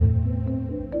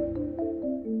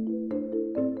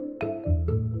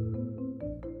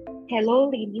Hello,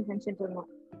 ladies and gentlemen.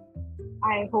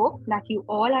 I hope that you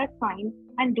all are fine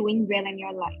and doing well in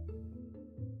your life.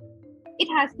 It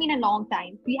has been a long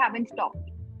time. We haven't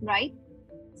talked, right?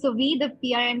 So, we, the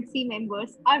PRMC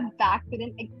members, are back with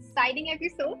an exciting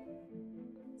episode.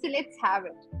 So, let's have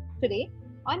it. Today,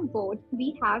 on board,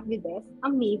 we have with us a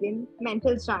maven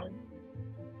mental giant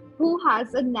who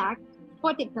has a knack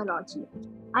for technology,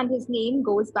 and his name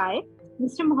goes by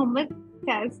Mr. Muhammad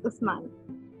Faiz Usmani.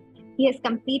 He has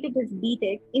completed his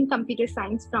BTech in computer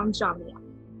science from Jamia,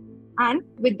 and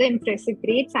with the impressive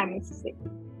grades, I must say.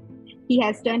 He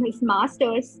has done his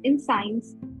master's in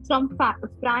science from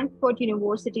Frankfurt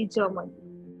University, Germany.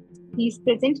 He is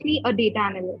presently a data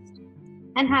analyst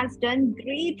and has done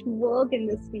great work in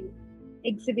this field,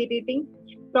 exhibiting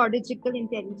prodigal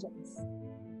intelligence.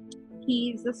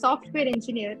 He is a software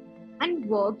engineer and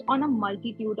worked on a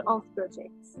multitude of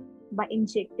projects by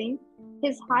injecting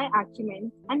his high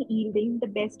acumen and yielding the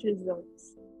best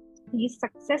results. He is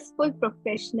successful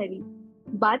professionally,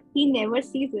 but he never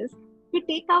ceases to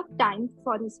take out time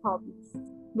for his hobbies,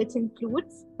 which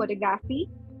includes photography,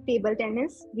 table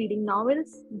tennis, reading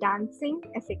novels, dancing,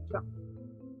 etc.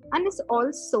 And is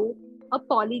also a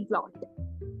polyglot.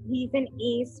 He is an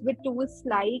ace with tools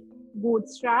like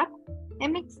Bootstrap,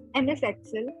 MS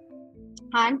Excel,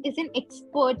 and is an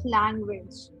expert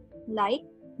language like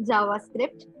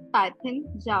JavaScript, Python,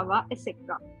 Java, etc.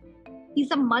 He's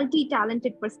a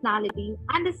multi-talented personality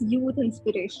and is youth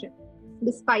inspiration.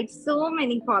 Despite so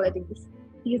many qualities,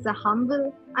 he is a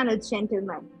humble and a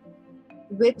gentleman,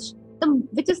 which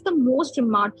is the most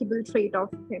remarkable trait of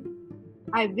him.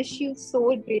 I wish you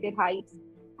soar greater heights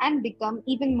and become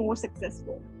even more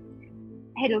successful.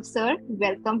 Hello, sir.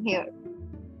 Welcome here.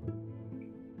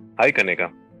 Hi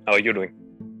Kanika, how are you doing?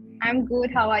 I'm good.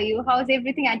 How are you? How's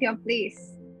everything at your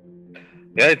place?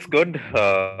 Yeah, it's good.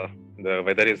 The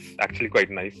weather is actually quite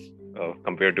nice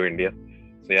compared to India.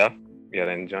 So yeah, we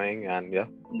are enjoying and yeah.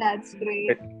 That's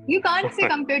great. You can't say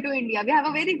compared to India. We have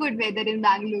a very good weather in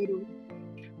Bangalore.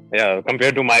 Yeah,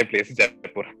 compared to my place,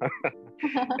 Jaipur.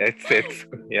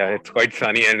 it's quite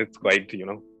sunny and it's quite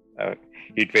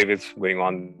heat wave is going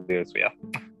on there. So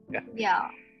yeah. Yeah.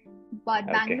 But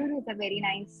Okay. Bangalore is a very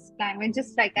nice climate,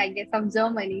 just like I guess of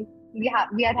Germany. We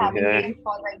are having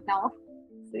rainfall right now.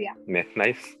 So yeah.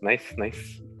 Nice.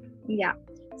 Yeah.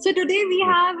 So today we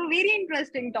have a very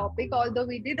interesting topic, although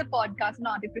we did a podcast on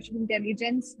artificial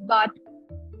intelligence, but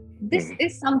this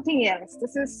is something else.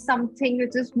 This is something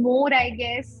which is more, I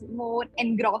guess, more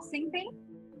engrossing thing,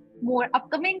 more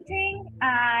upcoming thing,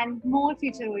 and more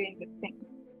future-oriented thing.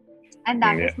 And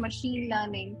that is machine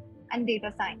learning and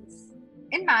data science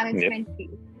in management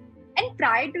field. And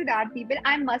prior to that, people,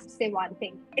 I must say one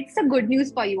thing. It's a good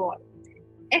news for you all.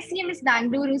 SCMS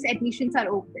Bangalore's admissions are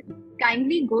open.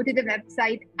 Kindly go to the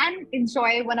website and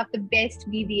enjoy one of the best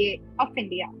BBA of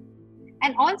India.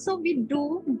 And also, we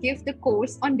do give the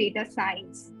course on data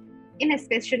science in a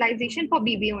specialization for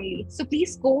BBA only. So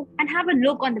please go and have a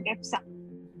look on the website.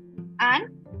 And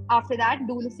after that,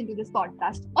 do listen to this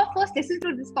podcast. Or first listen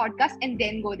to this podcast and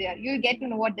then go there. You'll get to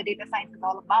know what the data science is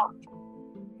all about.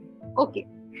 Okay,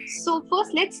 so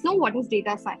first let's know what is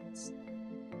data science.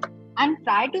 And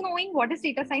prior to knowing what is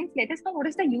data science, let us know what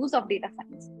is the use of data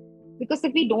science. Because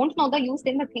if we don't know the use,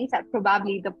 then the things are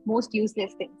probably the most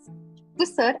useless things. So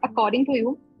sir, according to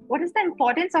you, what is the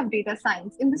importance of data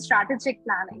science in the strategic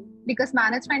planning? Because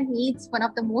management needs one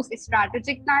of the most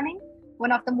strategic planning,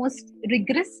 one of the most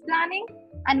rigorous planning,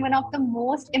 and one of the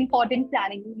most important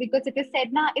planning. Because it is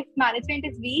said, if management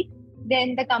is weak,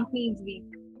 then the company is weak.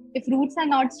 If roots are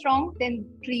not strong, then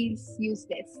trees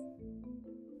useless.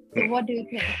 So what do you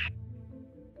think?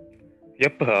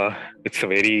 Yep, it's a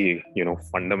very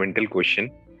fundamental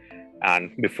question.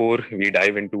 And before we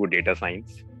dive into data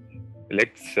science,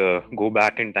 let's go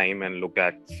back in time and look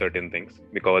at certain things,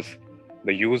 because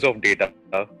the use of data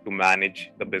to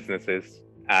manage the businesses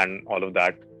and all of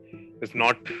that is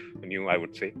not new, I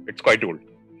would say. It's quite old.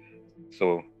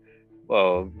 So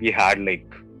we had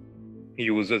like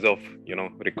uses of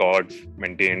records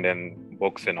maintained in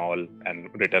books and all and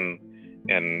written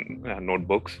in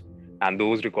notebooks, and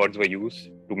those records were used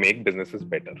to make businesses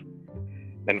better.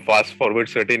 Then fast forward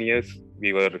certain years,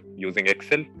 we were using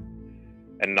Excel,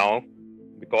 and now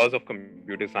because of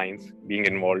computer science being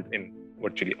involved in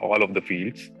virtually all of the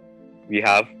fields, we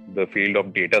have the field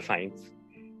of data science,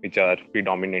 which are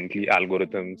predominantly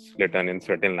algorithms written in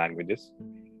certain languages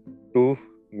to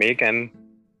make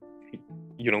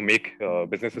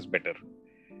businesses better.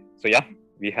 So yeah,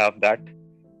 we have that.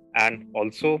 And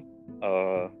also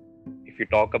if you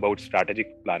talk about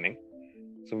strategic planning,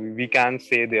 so we can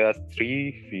say there are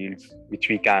three fields which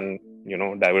we can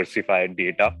diversify: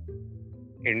 data,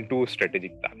 into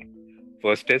strategic planning.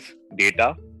 First is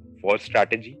data for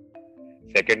strategy.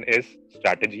 Second is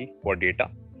strategy for data.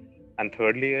 And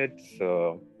thirdly, it's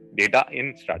data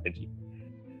in strategy.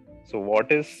 So,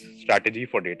 what is strategy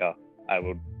for data? I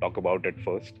would talk about it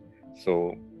first.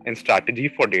 So, in strategy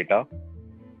for data,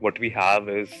 what we have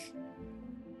is,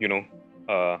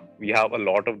 we have a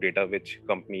lot of data which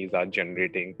companies are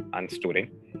generating and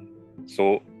storing.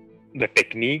 So, the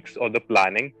techniques or the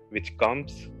planning which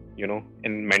comes,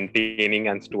 in maintaining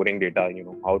and storing data,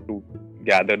 how to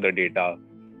gather the data,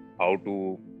 how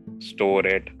to store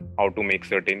it, how to make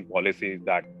certain policies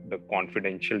that the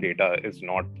confidential data is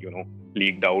not,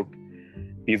 leaked out.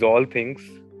 These all things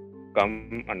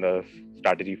come under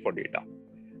strategy for data.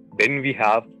 Then we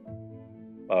have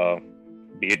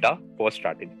data for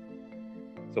strategy.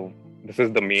 So this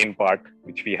is the main part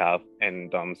which we have in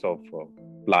terms of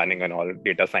planning and all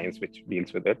data science, which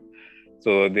deals with it.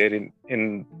 So there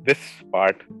in this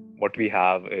part, what we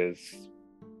have is,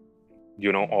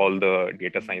 all the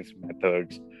data science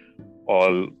methods,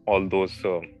 all those,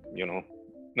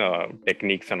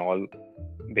 techniques and all,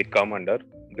 they come under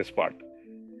this part.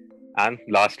 And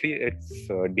lastly, it's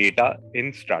data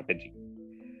in strategy.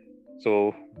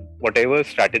 So whatever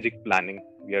strategic planning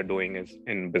we are doing is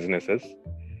in businesses,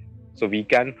 so we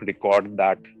can record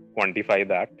that, quantify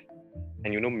that,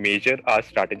 and measure our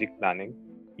strategic planning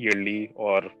yearly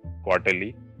or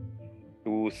quarterly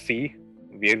to see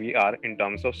where we are in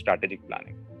terms of strategic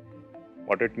planning.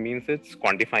 What it means is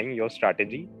quantifying your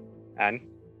strategy and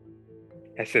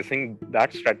assessing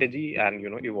that strategy and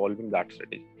evolving that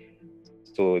strategy.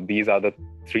 So these are the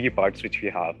three parts which we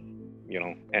have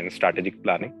in strategic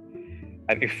planning.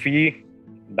 And if we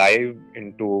dive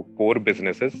into core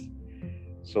businesses,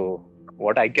 so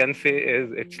what I can say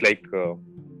is it's like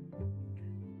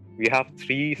we have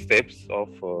three steps of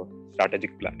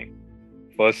strategic planning.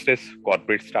 First is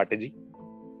corporate strategy.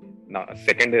 Now,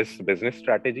 second is business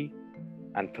strategy,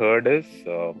 and third is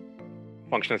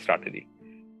functional strategy.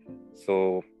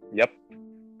 So, yep.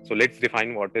 So let's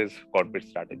define what is corporate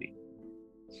strategy.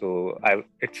 So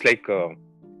it's like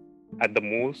at the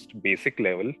most basic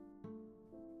level,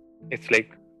 it's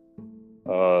like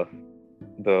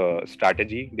the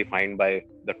strategy defined by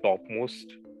the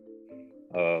topmost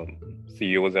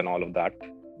CEOs and all of that,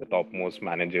 the topmost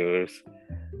managers.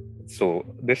 So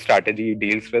this strategy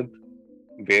deals with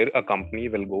where a company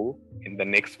will go in the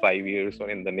next 5 years or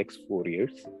in the next 4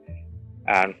 years,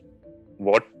 and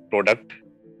what product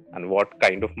and what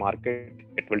kind of market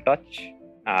it will touch.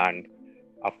 And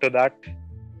after that,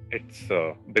 it's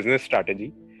business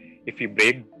strategy. If we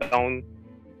break down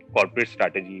corporate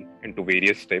strategy into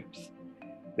various steps,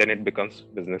 then it becomes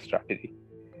business strategy.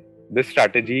 This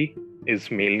strategy is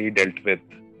mainly dealt with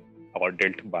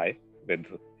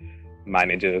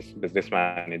managers, business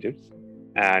managers.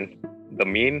 And the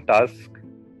main task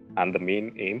and the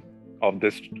main aim of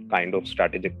this kind of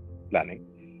strategic planning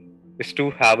is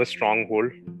to have a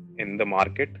stronghold in the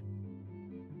market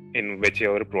in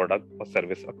whichever product or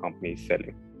service a company is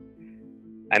selling.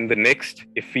 And the next,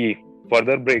 if we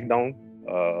further break down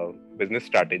business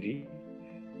strategy,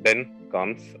 then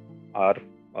comes our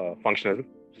functional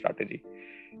strategy.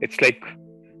 It's like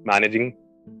managing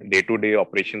day-to-day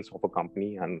operations of a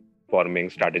company and forming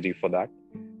strategy for that.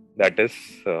 That is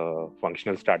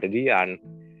functional strategy, and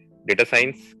data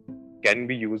science can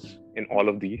be used in all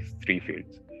of these three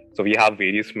fields. So we have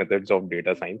various methods of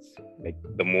data science. Like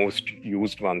the most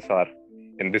used ones are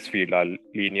in this field are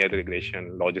linear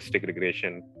regression, logistic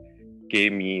regression,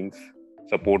 k-means,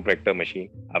 support vector machine.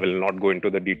 I will not go into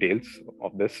the details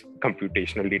of this,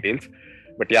 computational details,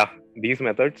 but yeah, these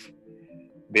methods,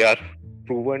 they are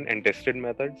proven and tested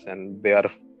methods, and they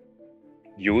are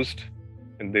used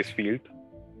in this field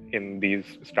in these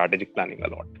strategic planning a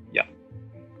lot. Yeah.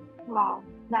 Wow,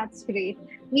 that's great.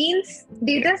 Means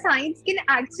data science can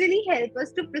actually help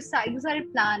us to precise our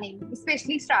planning,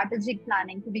 especially strategic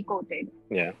planning, to be quoted.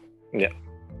 Yeah.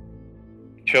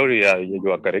 Sure, yeah, you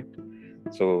are correct.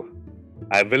 So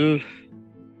I will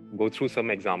go through some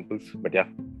examples, but yeah,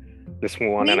 let's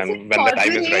move on. And when the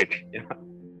time is right.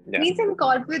 Yeah. Means in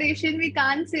corporation, we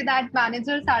can't say that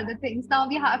managers are the things. Now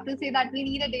we have to say that we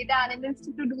need a data analyst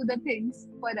to do the things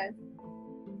for us.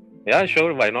 Yeah,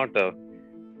 sure. Why not?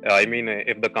 I mean,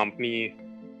 if the company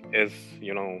is,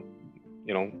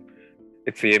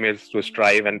 its aim is to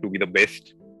strive and to be the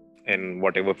best in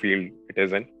whatever field it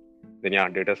is in, then yeah,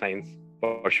 data science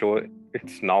for sure,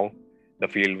 it's now the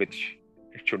field which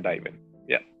it should dive in.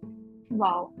 Yeah.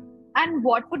 Wow. And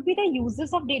what would be the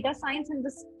uses of data science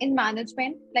in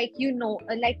management? Like you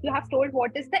have told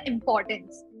what is the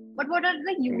importance, but what are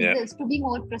the uses to be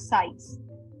more precise?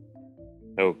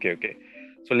 Okay.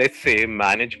 So let's say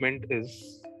management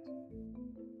is,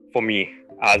 for me,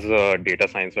 as a data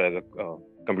science or as a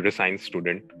computer science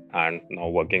student and now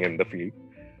working in the field.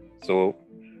 So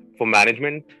for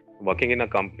management, working in a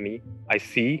company, I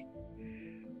see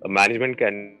management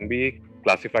can be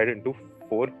classified into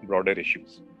four broader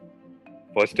issues.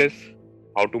 First is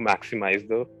how to maximize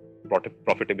the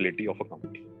profitability of a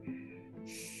company.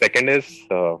 Second is,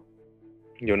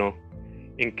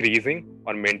 increasing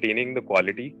or maintaining the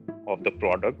quality of the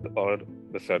product or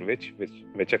the service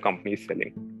which a company is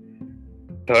selling.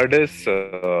 Third is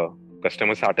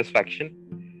customer satisfaction,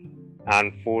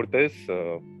 and fourth is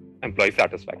employee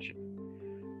satisfaction.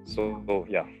 So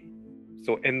yeah,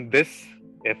 so in this,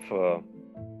 if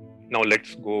now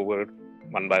let's go over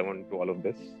one by one to all of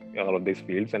these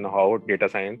fields and how data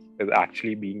science is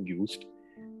actually being used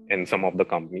in some of the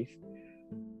companies.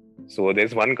 So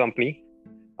there's one company,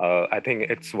 I think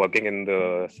it's working in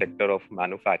the sector of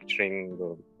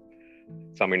manufacturing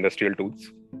some industrial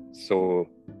tools. So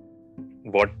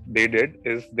what they did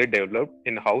is they developed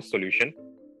in-house solution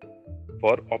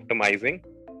for optimizing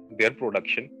their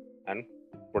production and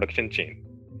production chain.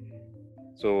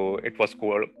 So it was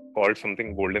called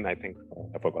something golden, I think.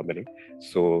 I forgot the name.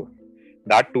 So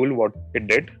that tool, what it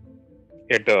did,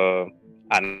 it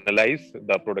analyzed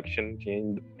the production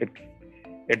chain.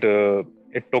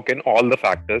 It took in all the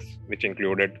factors, which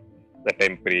included the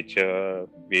temperature,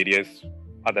 various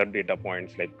other data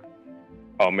points like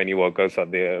how many workers are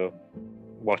there,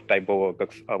 what type of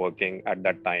workers are working at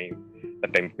that time, the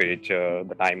temperature,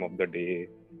 the time of the day,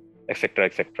 etc.,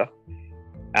 etc.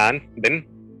 And then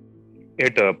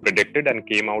it predicted and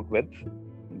came out with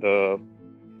the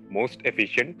most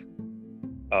efficient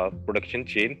production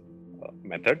chain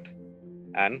method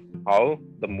and how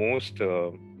the most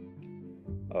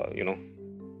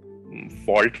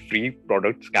fault-free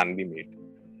products can be made.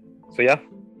 So yeah,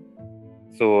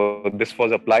 so this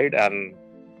was applied, and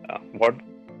what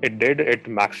it did, it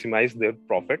maximized their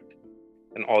profit,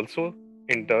 and also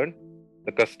in turn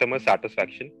the customer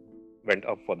satisfaction went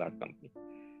up for that company.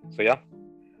 So yeah,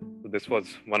 so this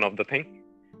was one of the thing.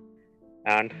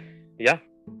 And yeah,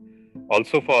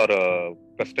 also for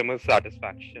customer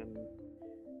satisfaction,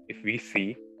 if we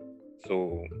see,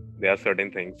 so there are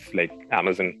certain things like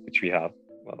Amazon, which we have,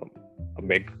 a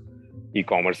big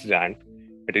e-commerce giant.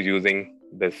 It is using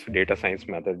this data science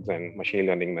methods and machine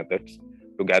learning methods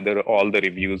to gather all the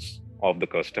reviews of the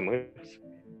customers,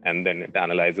 and then it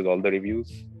analyzes all the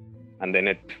reviews, and then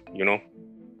it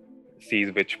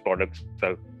sees which products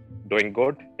are doing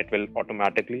good. It will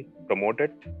automatically promote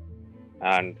it,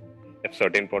 and if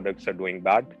certain products are doing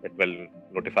bad, it will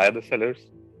notify the sellers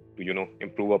to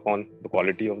improve upon the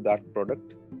quality of that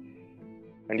product.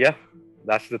 And yeah,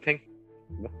 that's the thing.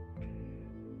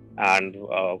 And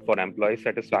for employee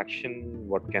satisfaction,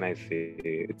 what can I say?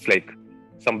 It's like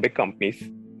some big companies,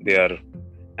 they are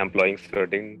employing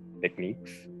certain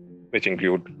techniques which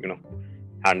include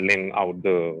handling out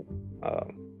the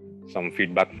some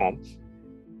feedback forms.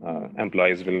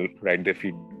 Employees will write their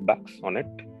feedbacks on it,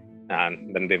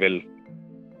 and then they will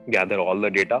gather all the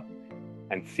data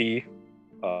and see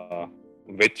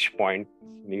which point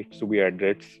needs to be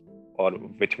addressed, or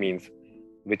which means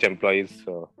which employees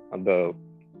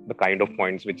the kind of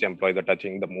points which employees are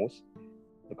touching the most,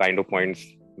 the kind of points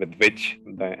with which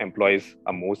the employees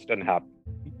are most unhappy.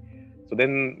 So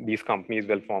then these companies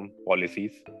will form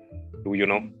policies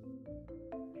to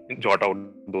jot out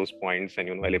those points and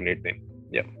eliminate them.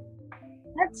 Yeah,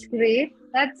 That's great.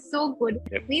 That's so good.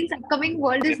 yep. Means upcoming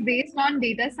world is based on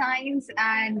data science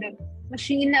and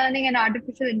machine learning and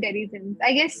artificial intelligence.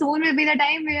 I guess soon will be the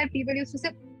time where people used to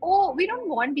say, "Oh, we don't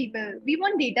want people. We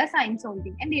want data science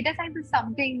only." And data science is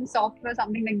something software,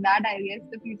 something like that. I guess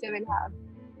the future will have.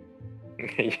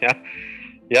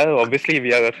 yeah. Obviously,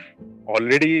 we are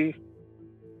already.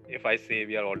 If I say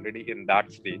we are already in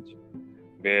that stage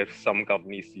where some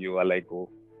companies you are like, oh,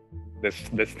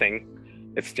 this thing,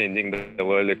 it's changing the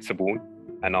world. It's a boon,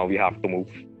 and now we have to move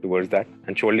towards that.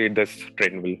 And surely this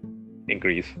trend will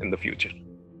increase in the future.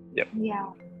 Yep. Yeah,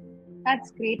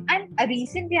 that's great. And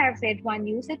recently I've read one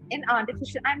news that in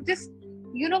artificial, I'm just,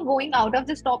 going out of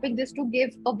this topic just to give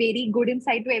a very good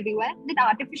insight to everyone that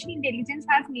artificial intelligence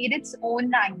has made its own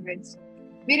language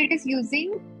where it is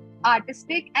using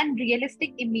artistic and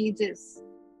realistic images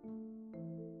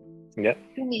Yeah.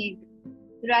 to make,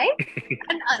 right?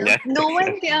 And Yeah. no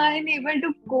one can able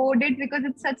to code it because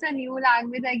it's such a new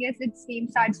language. I guess its name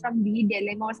starts from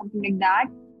DLM or something like that.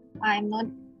 I'm not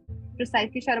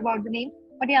precisely sure about the name,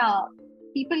 but yeah,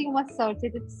 people, you must search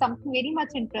it. It's something very much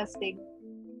interesting.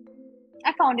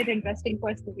 I found it interesting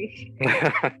personally.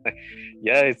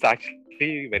 Yeah, it's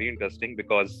actually very interesting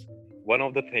because one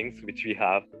of the things which we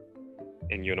have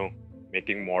in,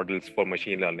 making models for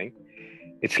machine learning,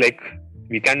 it's like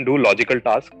we can do logical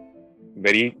tasks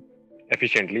very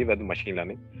efficiently with machine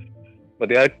learning, but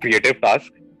there are creative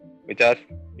tasks which are,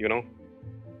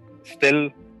 still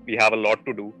we have a lot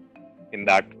to do in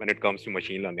that when it comes to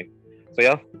machine learning. So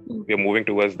yeah, we are moving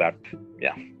towards that.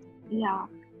 Yeah.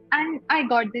 And I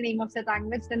got the name of that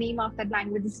language. The name of that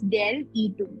language is Del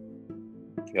E2.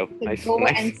 Yep. So Nice. go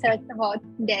and search about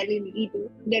Del E2.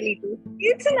 Del E2.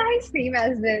 It's a nice name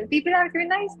as well. People have given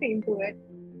a nice name to it.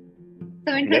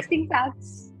 Some interesting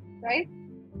facts, right?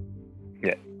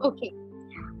 Yeah. Okay.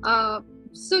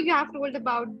 So you have told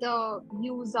about the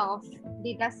use of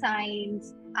data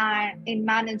science and in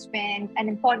management and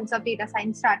importance of data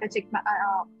science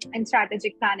and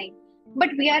strategic planning. But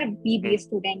we are a BBA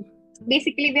student.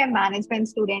 Basically, we are management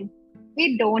student.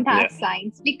 We don't have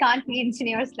science. We can't be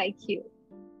engineers like you.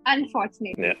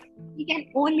 Unfortunately, we can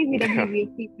only be the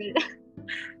BBA people.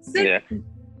 So,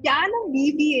 can a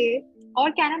BBA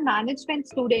or can a management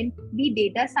student be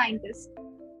data scientist?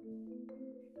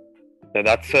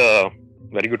 That's a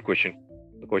very good question.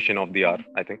 The question of the hour,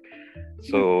 I think.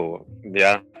 So,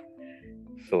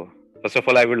 So, first of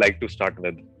all, I would like to start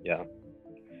with,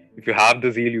 if you have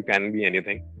the zeal, you can be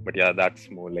anything. But that's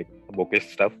more like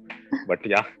bookish stuff. But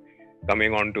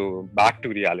coming on to back to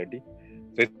reality.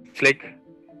 So, it's like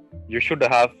you should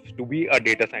have to be a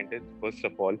data scientist. First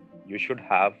of all, you should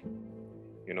have,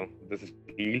 the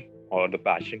zeal or the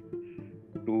passion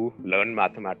to learn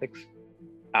mathematics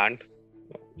and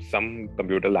some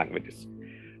computer languages.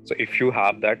 So if you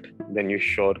have that, then you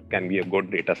sure can be a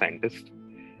good data scientist.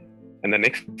 And the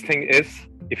next thing is,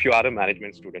 if you are a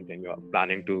management student and you are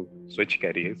planning to switch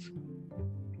careers,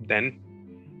 then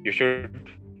you should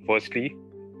firstly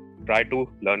try to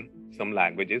learn some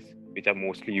languages which are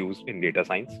mostly used in data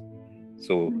science.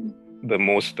 So the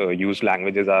most used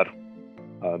languages are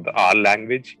the R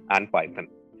language and Python.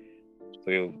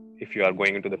 So if you are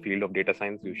going into the field of data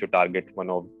science, you should target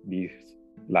one of these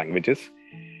languages.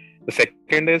 The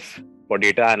second is for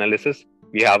data analysis.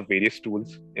 We have various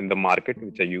tools in the market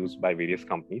which are used by various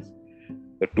companies.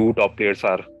 The two top players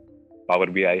are Power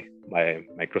BI by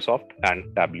Microsoft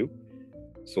and Tableau.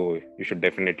 So you should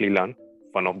definitely learn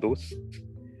one of those.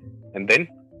 And then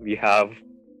we have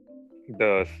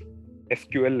the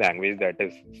SQL language, that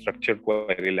is structured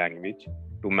query language,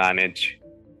 to manage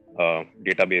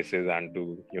databases and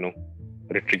to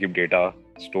retrieve data,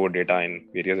 store data in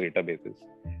various databases.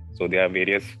 So there are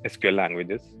various SQL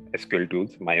languages, SQL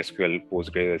tools, MySQL,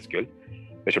 PostgreSQL.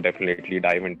 We should definitely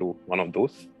dive into one of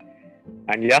those.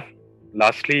 And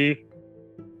lastly,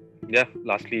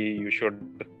 you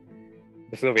should.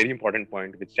 This is a very important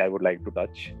point which I would like to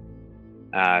touch,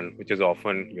 and which is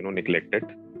often neglected.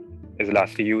 Is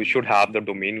lastly, you should have the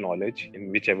domain knowledge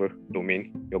in whichever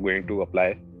domain you're going to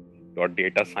apply your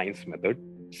data science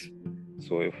methods.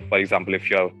 So, for example, if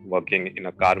you're working in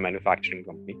a car manufacturing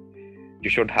company, you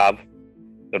should have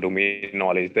the domain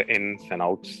knowledge, the ins and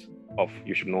outs of,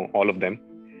 you should know all of them,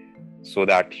 so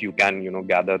that you can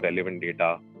gather relevant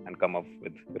data and come up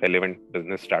with relevant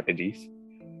business strategies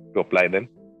to apply them.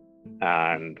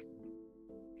 And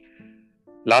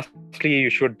lastly, you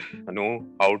should know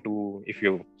how to, if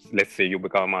you, let's say you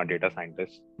become a data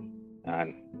scientist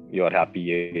and you are happy,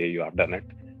 you have done it,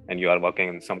 and you are working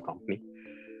in some company.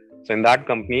 So in that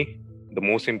company, the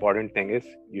most important thing is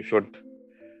you should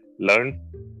learn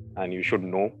and you should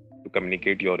know to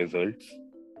communicate your results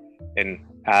in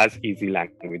as easy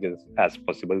languages as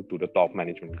possible to the top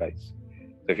management guys.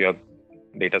 So if your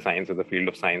data science is a field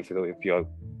of science, so if you're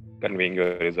conveying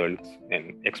your results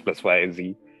in X plus Y,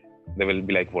 Z, they will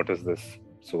be like, what is this?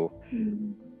 So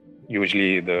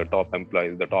usually the top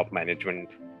employees, the top management,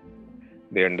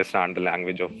 they understand the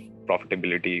language of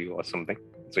profitability or something.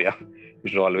 So you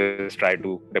should always try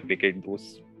to replicate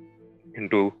those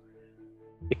into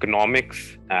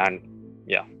economics and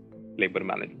labor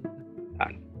management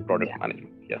and product management.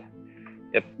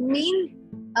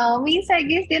 Means I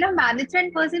guess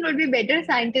management person would be better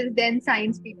scientist than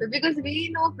science people, because we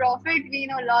know profit, we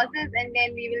know losses, and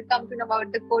then we will come to know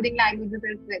about the coding languages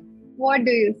as well. What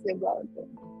do you say about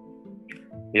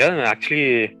it?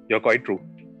 Actually, you're quite true.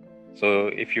 So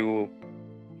if you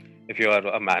are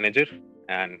a manager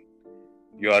and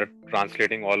you are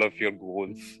translating all of your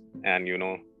goals and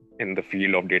in the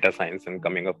field of data science and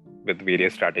coming up with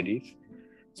various strategies,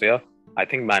 so I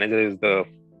think manager is the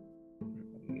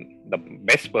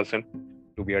best person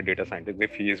to be a data scientist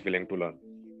if he is willing to learn.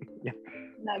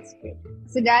 That's great.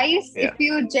 So guys, if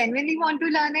you genuinely want to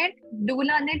learn it, do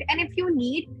learn it. And if you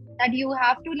need that, you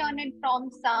have to learn it from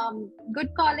some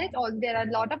good college, or there are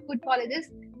a lot of good colleges,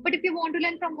 But if you want to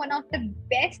learn from one of the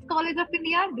best college of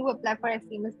India, do apply for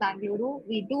SCMS Bangalore.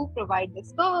 We do provide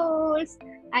this course,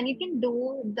 and you can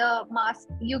do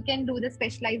the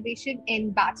specialization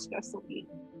in bachelor's only.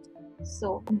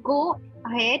 So go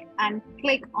ahead and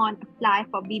click on apply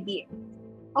for BBA.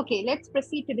 Okay, let's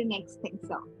proceed to the next thing,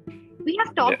 sir. We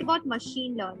have talked about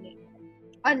machine learning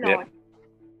a lot.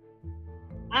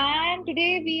 And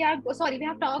today we have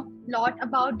talked a lot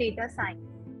about data science.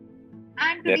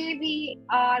 And today we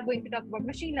are going to talk about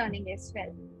machine learning as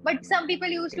well. But some people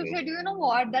used to say, do you know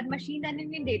what? That machine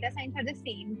learning and data science are the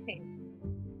same thing.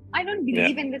 I don't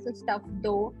believe in this stuff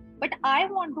though. But I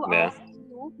want to ask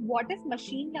you, what is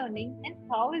machine learning and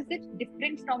how is it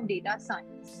different from data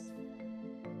science?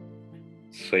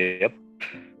 So,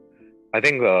 I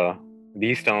think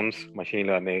these terms, machine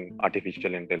learning,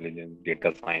 artificial intelligence,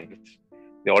 data science,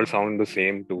 they all sound the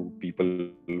same to people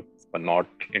who are not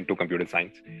into computer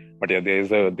science. But there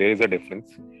is a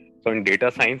difference. So in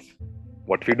data science,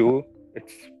 what we do,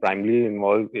 it's primarily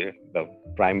the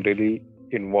primary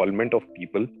involvement of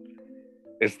people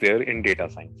is there in data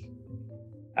science.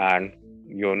 And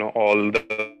all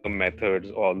the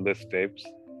methods, all the steps,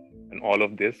 and all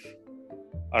of this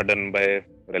are done by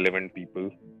relevant people,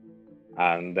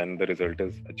 and then the result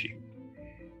is achieved.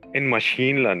 In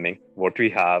machine learning, what we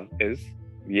have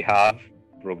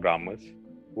programmers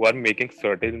who are making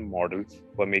certain models,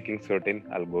 who are making certain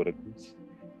algorithms,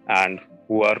 and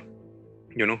who are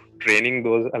training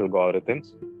those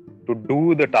algorithms to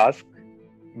do the task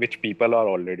which people are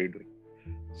already doing.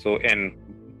 So in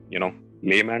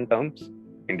layman terms,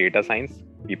 in data science,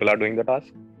 people are doing the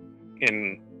task.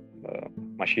 In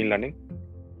machine learning,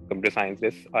 computer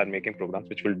scientists are making programs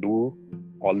which will do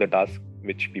all the tasks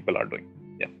which people are doing.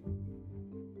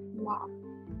 Wow,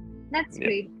 that's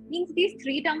great. Means these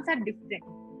three terms are different.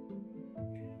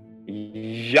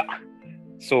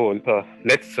 So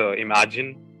let's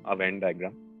imagine a Venn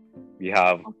diagram. We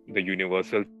have the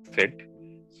universal set.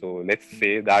 So let's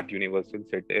say that universal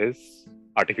set is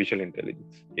artificial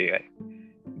intelligence, AI.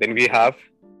 Then we have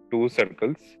two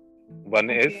circles. One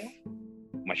is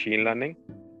machine learning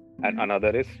and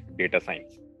another is data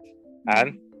science.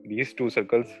 And these two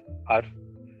circles are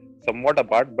somewhat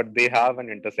apart, but they have an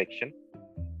intersection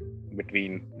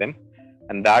between them.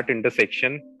 And that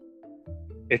intersection,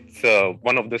 it's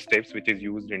one of the steps which is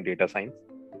used in data science,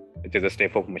 which is a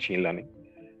step of machine learning.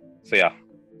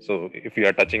 So if you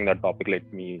are touching that topic,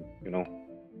 let me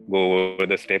go over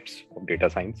the steps of data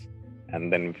science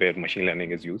and then where machine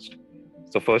learning is used.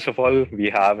 So first of all, we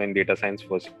have in data science,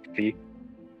 firstly,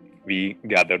 we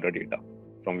gather the data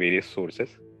from various sources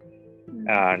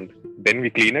and then we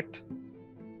clean it.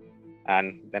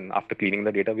 And then after cleaning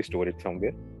the data, we store it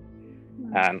somewhere.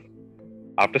 And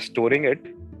after storing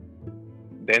it,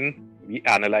 then we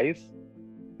analyze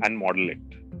and model it.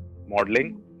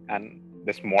 Modeling, and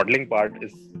this modeling part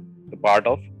is the part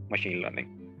of machine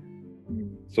learning.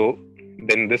 So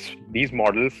then these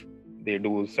models, they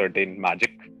do certain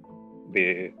magic.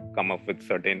 They come up with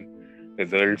certain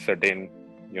results, certain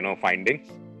findings.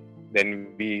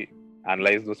 Then we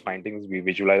analyze those findings, we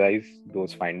visualize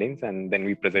those findings, and then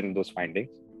we present those findings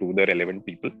to the relevant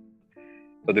people.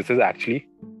 So this is actually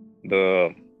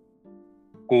the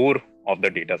core of the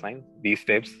data science. These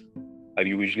steps are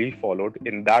usually followed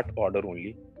in that order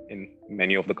only in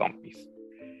many of the companies.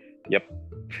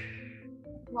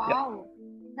 Wow,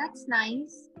 that's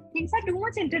nice. Things are too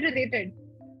much interrelated.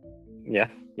 Yeah,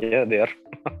 they are.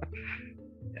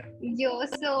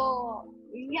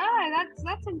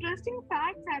 That's interesting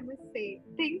facts, I must say.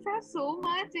 Things are so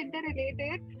much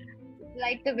interrelated,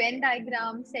 like the Venn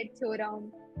diagram sets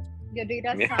around your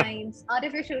data science,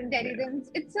 artificial intelligence.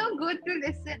 It's so good to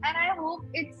listen, and I hope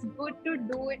it's good to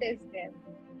do it as well.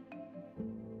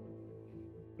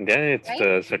 Yeah,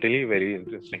 it's certainly very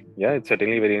interesting. Yeah, it's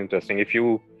certainly very interesting. If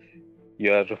you're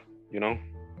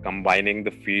combining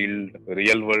the field,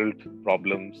 real world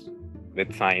problems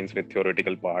with science, with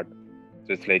theoretical part,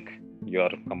 so it's like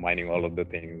you're combining all of the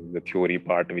things, the theory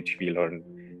part which we learned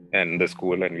in the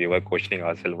school, and we were questioning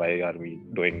ourselves, why are we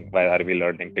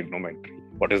learning trigonometry?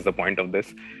 What is the point of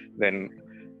this? Then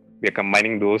we are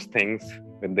combining those things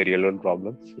with the real world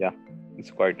problems. Yeah,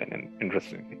 it's quite an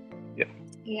interesting thing.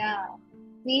 Yeah.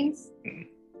 Means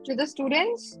to the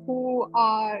students who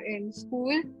are in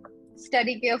school,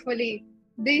 study carefully.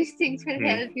 These things will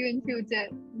help you in future.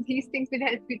 These things will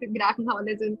help you to grab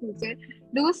knowledge in future.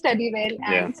 Do study well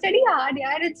and study hard.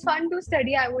 Yeah, it's fun to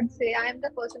study, I would say. I am the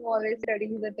person who always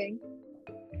studies the thing.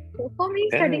 So for me,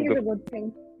 studying is a good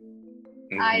thing.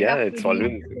 It's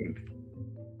always good.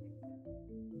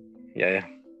 Yeah.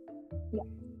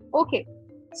 Okay.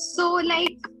 So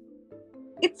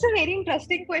It's a very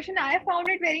interesting question. I found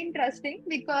it very interesting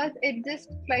because it just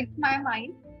clicked my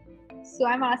mind. So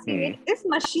I'm asking it, is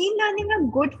machine learning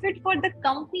a good fit for the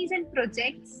companies and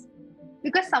projects?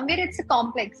 Because somewhere it's a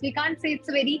complex. We can't say it's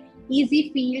a very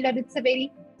easy field or it's a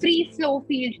very free flow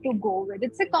field to go with.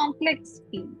 It's a complex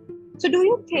field. So do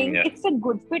you think Yeah. it's a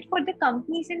good fit for the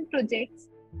companies and projects?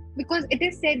 Because it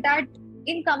is said that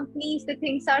in companies the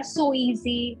things are so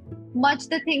easy, much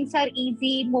the things are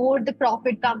easy, more the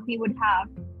profit company would have.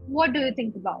 What do you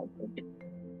think about it?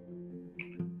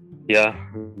 Yeah,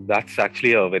 that's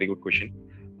actually a very good question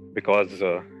because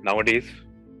nowadays,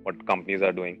 what companies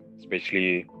are doing,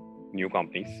 especially new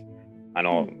companies and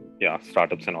all, yeah,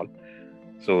 startups and all.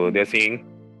 So they're seeing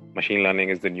machine learning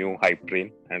is the new hype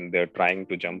train and they're trying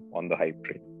to jump on the hype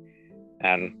train.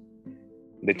 And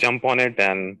they jump on it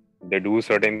and they do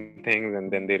certain things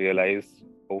and then they realize,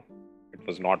 oh, it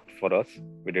was not for us.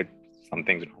 We did some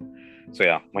things wrong. So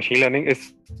yeah, machine learning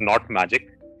is not magic.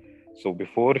 So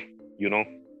before, you know,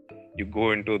 you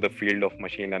go into the field of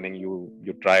machine learning,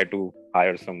 you try to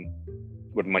hire some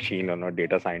good machine learner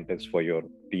data scientists for your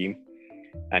team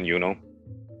and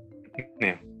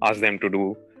ask them to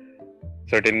do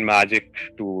certain magic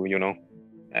to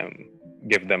um,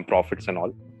 give them profits and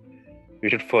all. You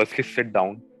should firstly sit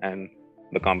down and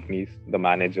the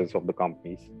managers of the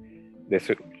companies,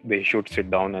 they should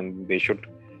sit down and they should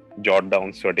jot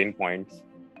down certain points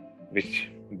which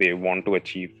they want to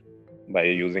achieve by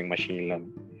using machine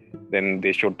learning. Then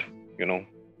they should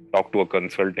talk to a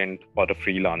consultant or a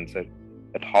freelancer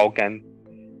that how can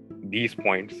these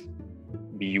points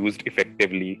be used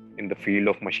effectively in the field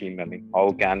of machine learning.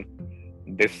 How can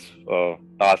this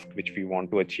task which we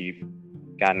want to achieve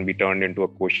can be turned into a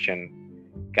question,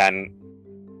 can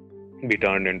be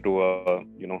turned into a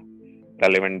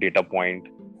relevant data point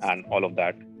and all of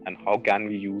that, and how can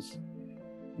we use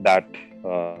that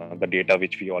the data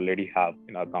which we already have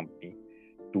in our company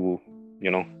to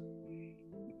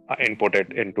input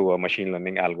it into a machine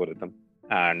learning algorithm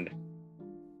and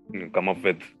come up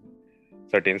with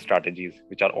certain strategies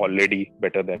which are already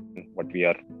better than what we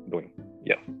are doing.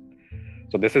 Yeah.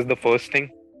 So this is the first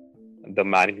thing the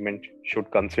management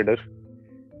should consider.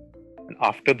 And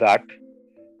after that,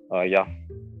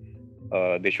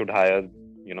 they should hire,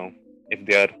 if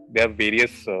there are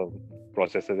various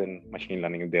processes in machine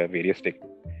learning, there are various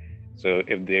techniques. So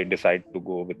if they decide to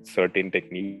go with certain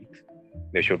techniques,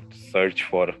 they should search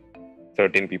for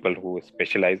certain people who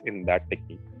specialize in that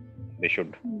technique. They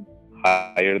should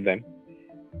hire them.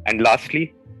 And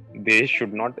lastly, they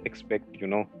should not expect,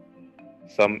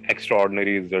 some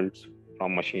extraordinary results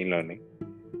from machine learning.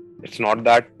 It's not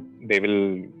that it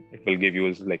will give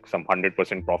you like some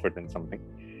 100% profit in something.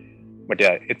 But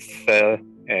yeah, it's a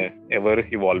ever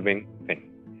evolving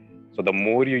thing. So the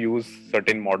more you use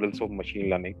certain models of machine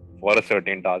learning for a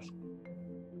certain task,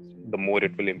 the more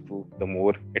it will improve, the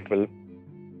more it will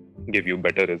give you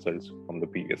better results from the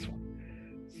previous one.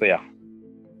 So yeah,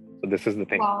 so this is the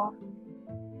thing. Wow.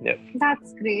 Yeah.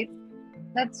 That's great.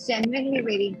 That's genuinely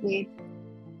very great.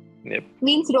 Yep.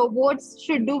 Means robots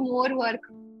should do more work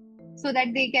so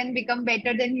that they can become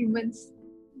better than humans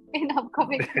in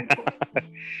upcoming future.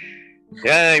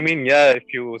 Yeah, I mean, yeah, if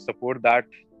you support that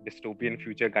dystopian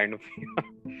future kind of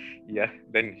yeah,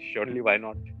 then surely why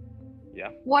not? Yeah.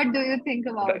 What do you think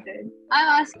about it?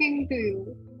 I'm asking to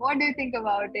you. What do you think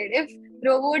about it? If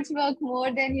robots work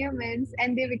more than humans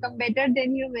and they become better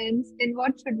than humans, then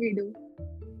what should we do?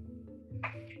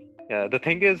 Yeah, the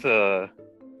thing is,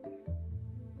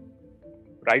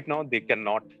 right now they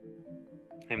cannot,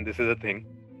 and this is a thing,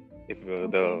 if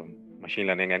the machine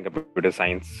learning and computer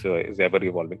science is ever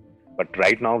evolving. But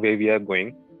right now, where we are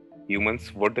going,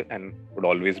 humans would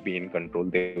always be in control.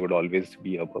 They would always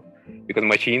be above, because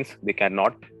machines, they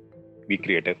cannot be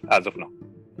creative as of now.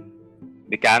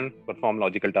 They can perform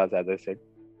logical tasks, as I said,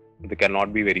 but they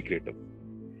cannot be very creative.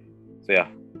 So yeah,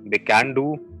 they can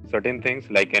do certain things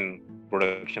like in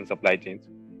production supply chains.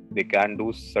 They can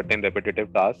do certain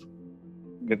repetitive tasks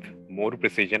with more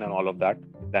precision and all of that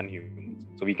than humans.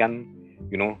 So we can,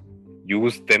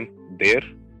 use them there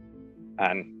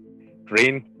and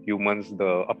train humans,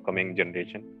 the upcoming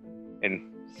generation,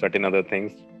 in certain other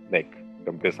things like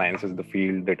computer science is the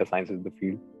field, data science is the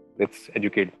field. Let's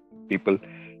educate people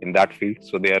in that field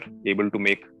so they are able to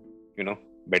make,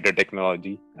 better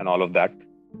technology and all of that.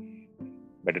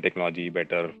 Better technology,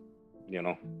 better,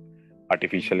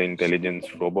 artificial intelligence,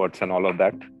 robots and all of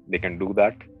that. They can do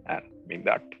that and make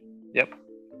that. Yep.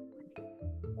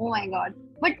 Oh my god.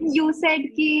 But you said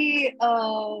ki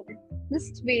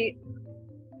just wait.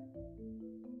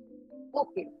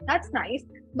 Okay, that's nice.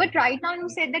 But right now you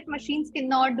said that machines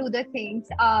cannot do the things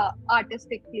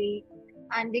artistically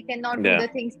and they cannot do Yeah. the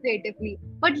things creatively.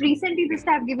 But recently, just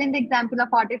I've given the example of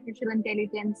artificial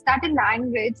intelligence, that a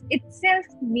language itself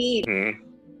made Hmm.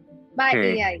 by Hmm.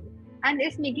 AI and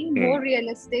is making Hmm. more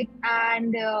realistic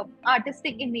and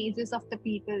artistic images of the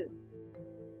people.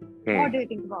 What Hmm. do you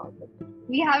think about it?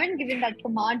 We haven't given that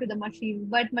command to the machine,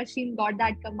 but machine got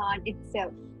that command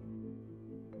itself.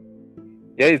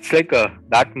 Yeah, it's like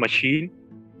that machine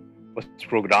was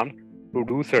programmed to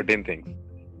do certain things.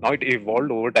 Now it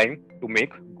evolved over time to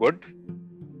make good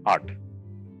art.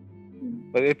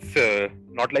 But it's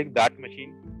not like that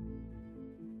machine.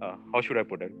 How should I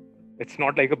put it? It's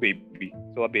not like a baby.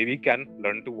 So a baby can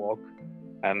learn to walk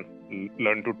and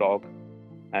learn to talk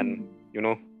and,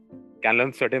 can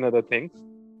learn certain other things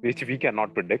which we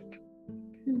cannot predict.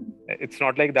 It's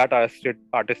not like that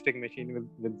artistic machine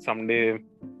will someday,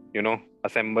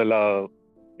 assemble a,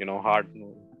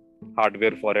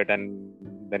 hardware for it, and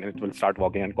then it will start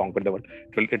walking and conquer the world.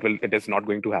 It is not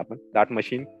going to happen. That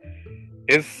machine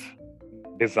is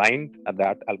designed,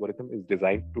 that algorithm is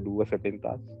designed to do a certain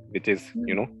task, which is,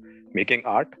 making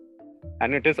art,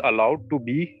 and it is allowed to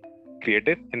be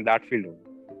creative in that field only.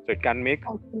 So it can make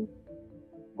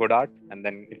good art, and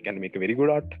then it can make a very good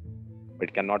art, but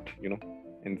it cannot,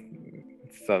 in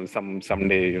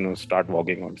someday, start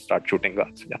walking or start shooting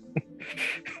guns. Yeah.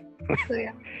 So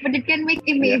yeah, but it can make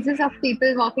images of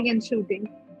people walking and shooting.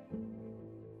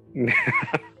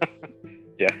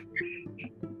 Yeah.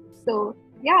 So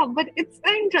yeah, but it's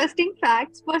an interesting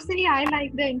fact. Personally, I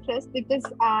like the interest because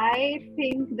I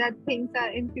think that things are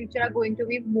in future are going to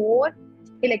be more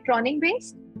electronic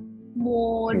based,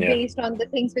 more based on the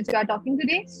things which we are talking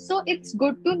today. So it's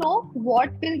good to know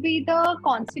what will be the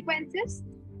consequences,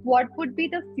 what would be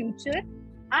the future,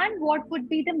 and what would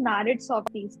be the merits of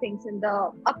these things in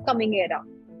the upcoming era.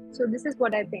 So this is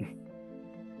what I think.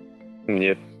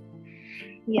 Yeah.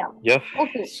 Yeah. Yeah.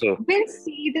 Okay. So we'll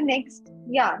see the next.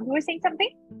 Yeah. You were saying something?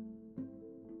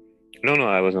 No,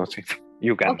 I was not saying something.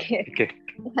 You can. Okay.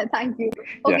 Thank you.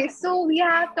 Okay. Yeah. So we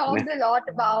have talked a lot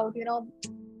about,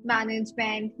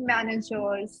 management,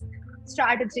 managers,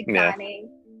 strategic planning.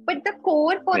 But the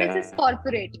core for us is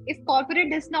corporate. If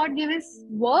corporate does not give us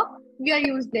work, we are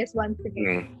useless once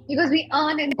again. Because we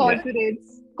earn in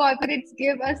corporates. Corporates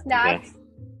give us lakhs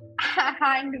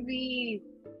and we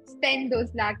spend those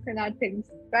lakhs in our things,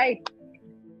 right?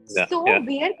 So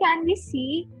where can we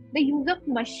see the use of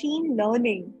machine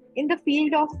learning in the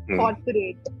field of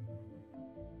corporate?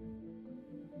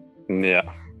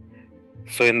 Yeah.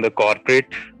 So in the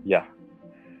corporate,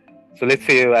 so let's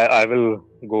say I will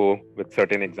go with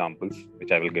certain examples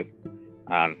which I will give,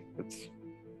 and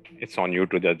it's on you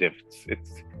to judge if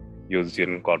it's used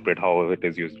in corporate, how it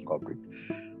is used in corporate.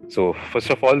 So first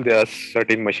of all, there are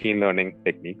certain machine learning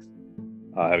techniques.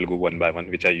 I will go one by one,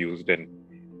 which are used in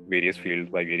various fields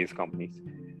by various companies.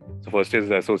 So first is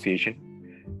the association.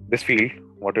 This field,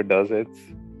 what it does is,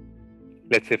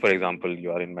 let's say for example,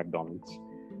 you are in McDonald's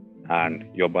and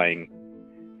you're buying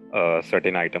a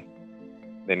certain item.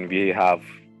 Then we have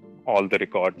all the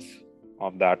records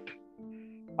of that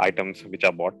items which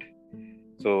are bought.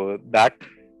 So that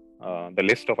the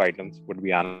list of items would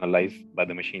be analyzed by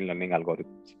the machine learning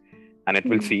algorithms, and it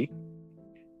will see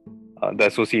the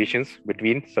associations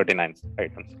between certain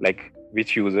items, like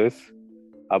which users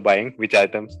are buying which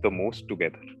items the most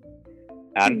together.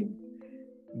 And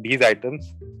these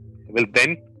items will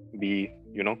then be,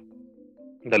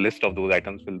 the list of those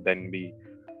items will then be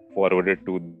forwarded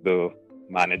to the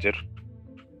manager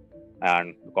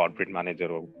and the corporate manager,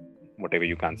 or whatever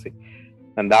you can say.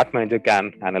 And that manager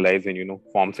can analyze and,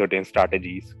 form certain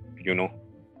strategies,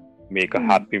 make a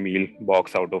Happy Meal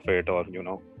box out of it, or,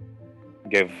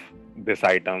 give this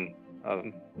item.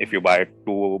 If you buy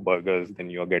 2 burgers, then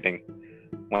you're getting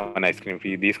 1 ice cream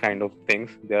free. These kind of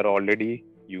things, they are already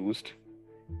used.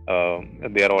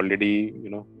 They are already,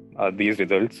 these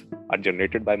results are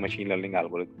generated by machine learning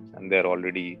algorithms, and they're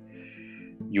already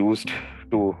used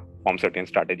to form certain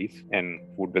strategies in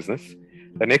food business.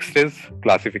 The next is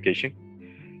classification.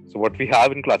 So what we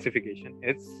have in classification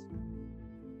is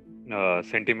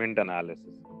sentiment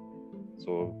analysis.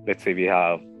 So let's say we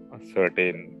have a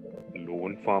certain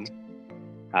loan firm,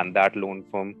 and that loan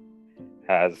firm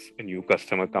has a new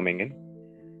customer coming in.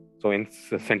 So in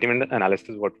sentiment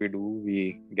analysis, what we do,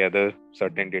 we gather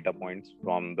certain data points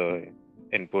from the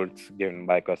inputs given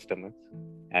by customers,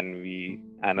 and we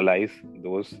analyze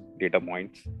those data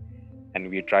points, and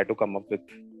we try to come up with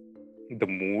the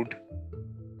mood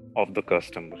of the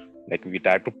customer. Like we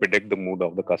try to predict the mood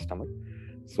of the customer.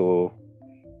 So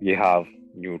we have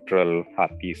neutral,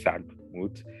 happy, sad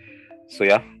moods.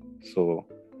 So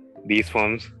these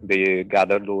firms, they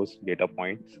gather those data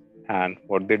points, and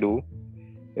what they do,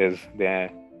 is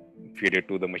they feed it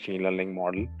to the machine learning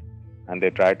model, and they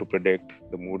try to predict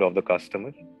the mood of the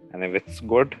customer. And if it's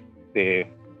good, they're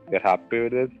happy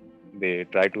with it. They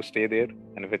try to stay there,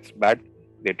 and if it's bad,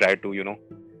 they try to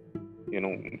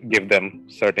give them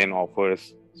certain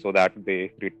offers so that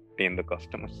they retain the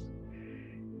customers.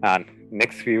 And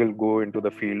next, we will go into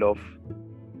the field of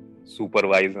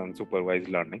supervised and unsupervised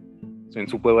learning. So in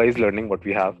supervised learning, what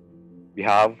we have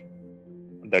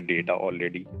the data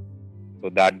already. So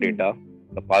that data,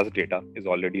 the past data, is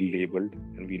already labeled,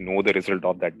 and we know the result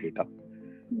of that data.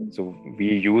 So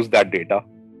we use that data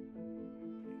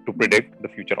to predict the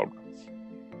future outcomes.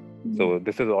 So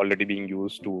this is already being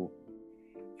used to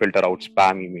filter out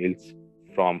spam emails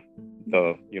from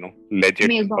the legit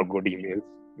Mailbox. or good emails.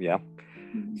 Yeah.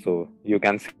 So you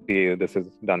can see this is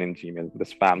done in Gmail. The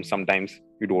spam, sometimes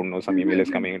you don't know some email is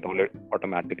coming, it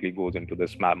automatically goes into the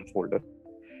spam folder.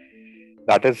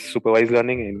 That is supervised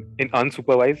learning. In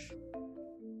unsupervised,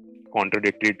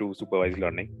 contradictory to supervised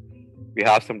learning, we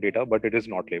have some data, but it is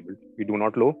not labeled. We do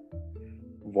not know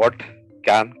what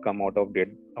can come out of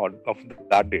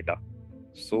that data.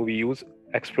 So we use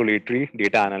exploratory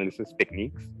data analysis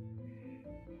techniques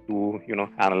to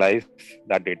analyze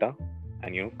that data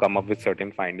and come up with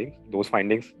certain findings. Those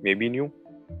findings may be new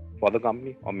for the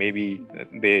company, or maybe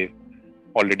they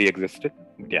already existed.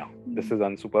 Yeah, this is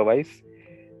unsupervised.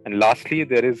 And lastly,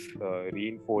 there is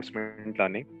reinforcement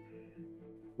learning,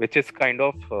 which is kind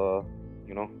of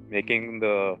making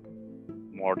the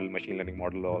machine learning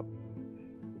model, or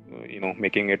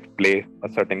making it play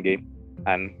a certain game,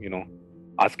 and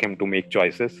ask him to make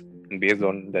choices, and based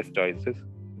on those choices,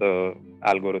 the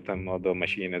algorithm or the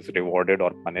machine is rewarded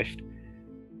or punished.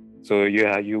 So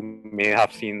you may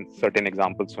have seen certain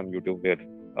examples on YouTube where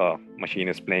a machine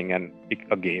is playing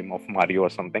a game of Mario or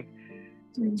something.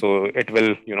 So it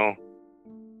will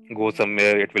go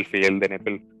somewhere, it will fail, then it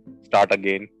will start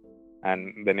again,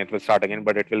 and then it will start again,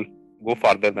 but it will go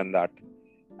farther than that.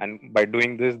 And by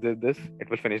doing this, it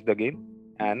will finish the game,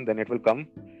 and then it will come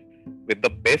with the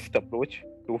best approach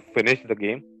to finish the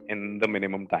game in the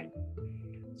minimum time.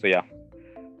 So yeah,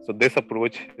 so this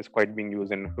approach is quite being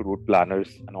used in route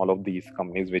planners and all of these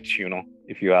companies, which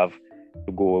if you have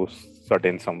to go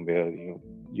certain somewhere,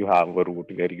 you have a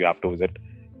route where you have to visit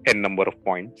n number of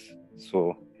points.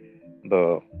 So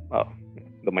the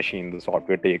machine, the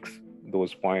software takes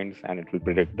those points, and it will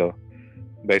predict the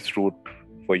best route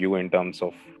for you in terms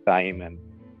of time and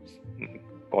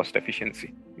cost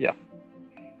efficiency. Yeah,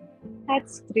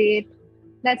 That's great.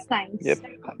 That's nice. Yep.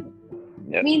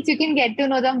 Means you can get to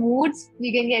know the moods,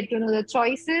 you can get to know the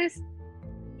choices,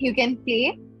 you can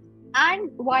play,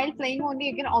 and while playing only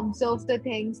you can observe the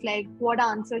things like what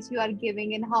answers you are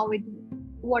giving and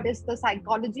what is the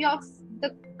psychology of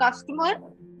the customer,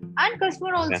 and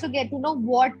customer also get to know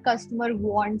what customer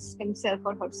wants himself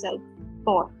or herself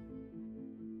for.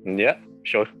 Yeah,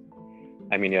 sure.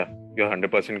 I mean, yeah, you're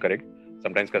 100% correct.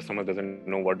 Sometimes customer doesn't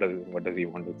know what does he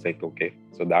want. It's like, okay,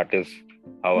 so that is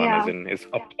how Amazon is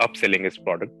upselling its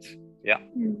products. Yeah.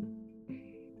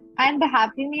 And the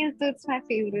Happy Meal, that's my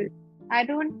favorite. I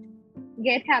don't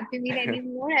get Happy Meal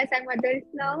anymore as I'm adult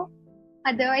now.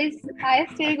 Otherwise, I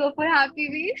still go for Happy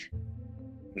Meal.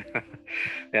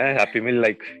 Yeah, Happy Meal,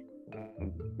 like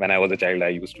when I was a child, I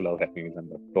used to love Happy Meals and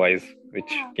the toys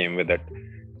which came with it.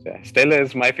 So, still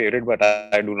is my favorite, but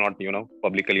I do not,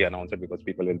 publicly announce it because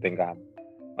people will think I'm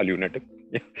a lunatic.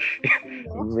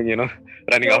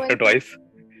 Running after toys.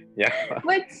 Yeah.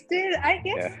 But still, I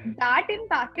guess that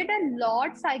impacted a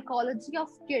lot psychology of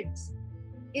kids.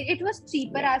 It was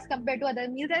cheaper as compared to other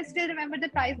meals. I still remember the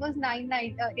price was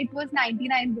 99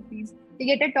 rupees. We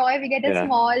get a toy, we get a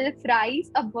small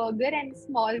fries, a burger, and a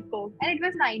small Coke, and it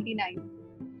was 99.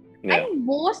 And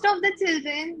most of the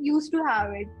children used to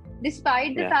have it,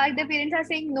 despite the fact the parents are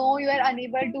saying no, you are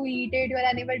unable to eat it, you are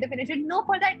unable to finish it. No,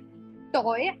 for that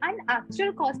toy and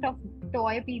actual cost of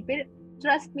toy, people,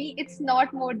 trust me, it's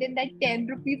not more than that 10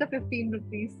 rupees or 15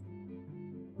 rupees.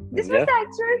 This was the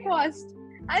actual cost.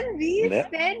 And we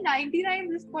spent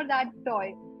 99 just for that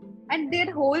toy. And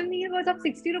their whole meal was of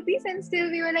 60 rupees, and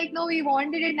still we were like, no, we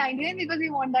wanted it 99 because we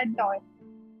want that toy.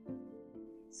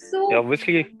 So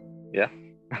obviously,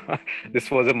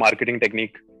 this was a marketing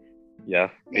technique.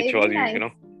 Which was nice.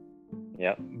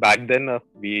 Back then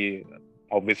we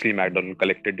obviously McDonald's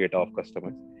collected data of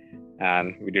customers,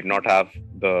 and we did not have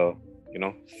the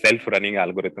self-running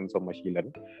algorithms of machine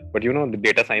learning, but the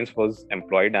data science was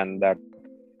employed, and that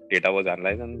data was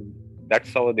analyzed, and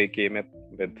that's how they came up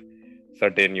with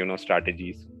certain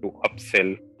strategies to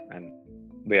upsell and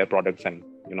their products and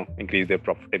increase their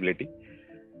profitability.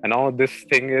 And now this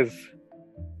can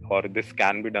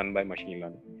be done by machine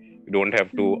learning. You don't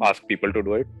have to ask people to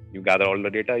do it. You gather all the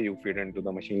data, you feed into the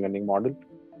machine learning model,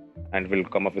 and will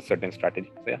come up with certain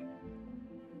strategies. So, yeah.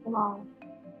 Wow,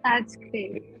 that's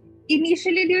great.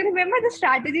 Initially, do you remember the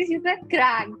strategies? You were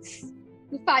cracks.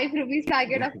 The 5 rupees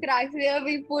packet of cracks where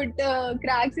we put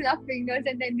cracks in our fingers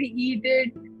and then we eat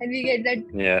it and we get that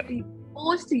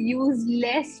most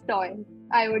useless toy,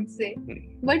 I would say.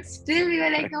 But still, we were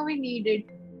like, no, we need it.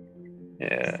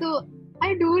 Yeah. So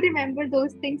I do remember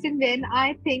those things, and when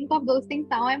I think of those things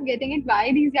now, I'm getting it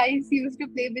why these guys used to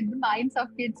play with the minds of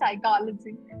kids'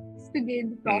 psychology to gain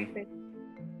the profit.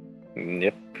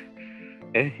 Yep.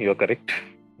 Yeah, you're correct.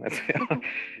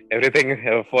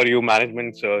 Everything for you,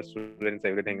 management students,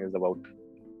 everything is about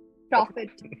profit.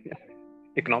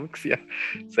 Economics, yeah.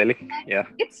 Selling, yeah.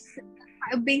 It's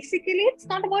basically, it's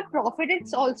not about profit.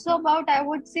 It's also about, I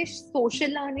would say, social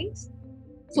learnings,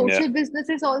 social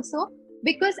businesses also.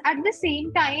 Because at the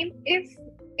same time, if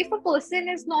a person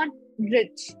is not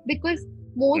rich, because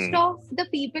most of the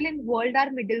people in the world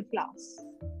are middle class.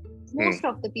 Most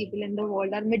of the people in the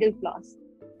world are middle class,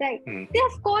 right? They,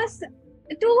 of course,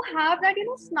 to have that,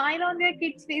 smile on their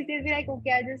kids' face, they'll be like,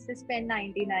 okay, I just spend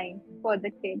 99 for the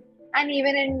kid. And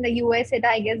even in the US, it,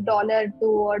 I guess, $2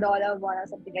 or $1 or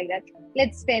something like that.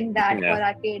 Let's spend that for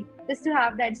our kid, just to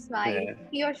have that smile.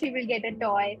 He or she will get a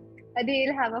toy.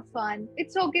 They'll have a fun.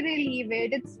 It's okay, they'll leave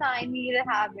it. It's fine, we'll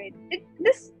have it.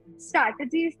 This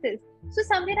strategy is this. So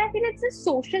somewhere I feel it's a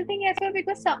social thing as well,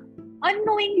 because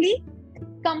unknowingly,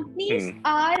 companies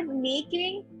are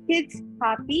making kids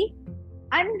happy,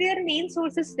 and their main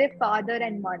source is their father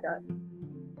and mother.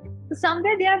 So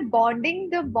somewhere they are bonding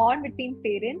the bond between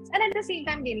parents and at the same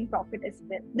time gaining profit as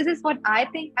well. This is what I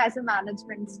think as a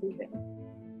management student.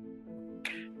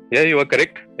 Yeah, you are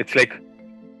correct. It's like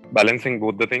balancing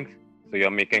both the things. So you are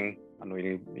making,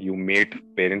 you made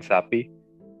parents happy.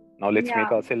 Now let's make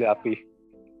ourselves happy.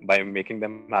 By making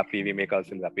them happy, we make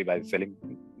ourselves happy by selling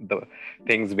the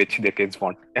things which their kids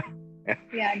want.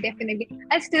 Yeah, definitely.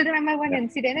 I still remember one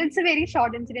incident. It's a very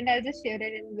short incident. I'll just share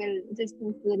it and we'll just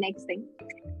move to the next thing.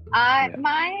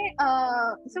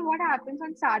 So what happens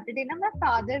on Saturday? Now my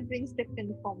father brings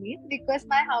tiffin for me because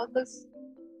my house was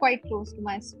quite close to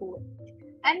my school.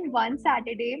 And one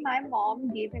Saturday, my mom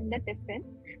gave him the tiffin,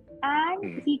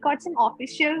 and he got some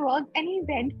official work, and he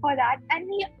went for that, and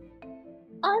he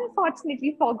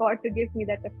unfortunately forgot to give me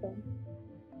the tiffin.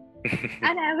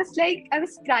 And I was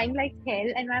crying like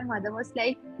hell, and my mother was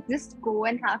like, just go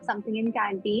and have something in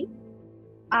canteen.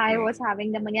 I was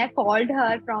having the money. I called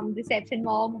her from reception.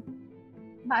 Mom,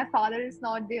 my father is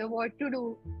not there. What to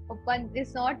do? Uppan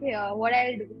is not here. What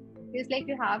I'll do? It's like,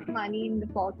 you have money in the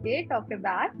pocket of your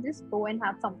bag. Just go and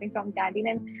have something from canteen.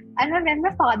 And when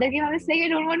my father came, I was like, I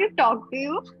don't want to talk to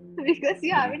you because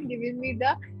you haven't given me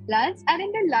the lunch. And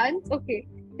in the lunch, okay,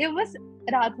 there was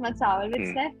Rajma Chawal, which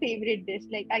is my favorite dish.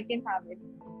 Like, I can have it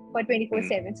for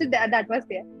 24/7. So that was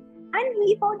there. And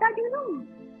he found that,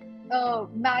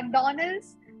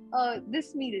 McDonald's,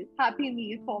 this meal, Happy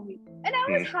Meal for me. And I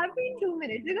was happy in 2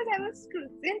 minutes because I was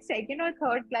in second or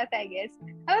third class, I guess.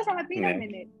 I was happy in a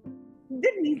minute.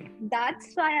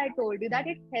 That's why I told you that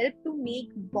it helped to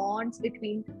make bonds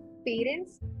between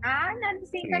parents, and at the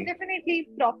same time, definitely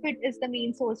profit is the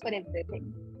main source for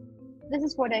everything. This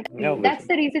is what I feel. That's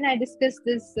the reason I discussed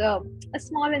this, a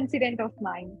small incident of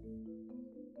mine.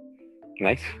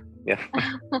 Nice. Yeah.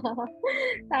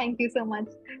 Thank you so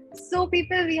much. So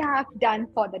people, we have done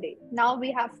for the day. Now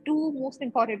we have two most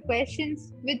important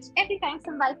questions, which every time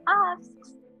somebody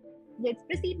asks. Let's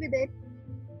proceed with it.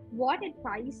 What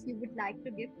advice you would like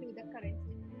to give to the current?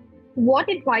 What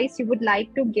advice you would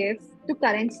like to give to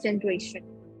current generation?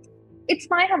 It's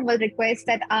my humble request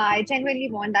that I genuinely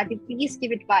want that you please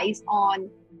give advice on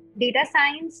data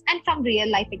science and from real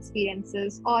life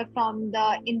experiences or from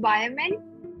the environment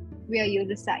where you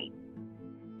reside.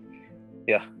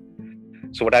 Yeah.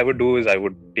 So what I would do is I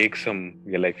would take some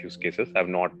real life use cases. I have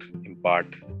not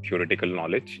impart theoretical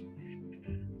knowledge,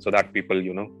 so that people,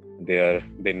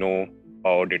 they know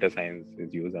how data science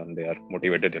is used and they are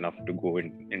motivated enough to go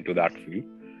into that field.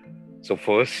 So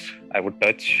first, I would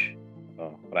touch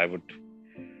the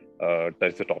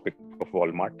topic of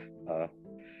Walmart.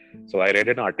 So I read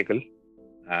an article,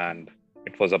 and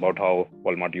it was about how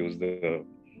Walmart used the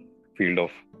field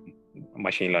of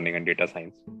machine learning and data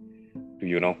science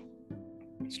to,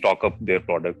 stock up their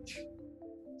products.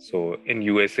 So in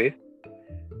USA,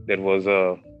 there was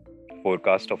a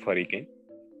forecast of hurricane,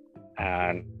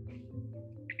 and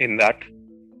in that,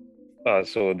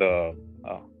 so the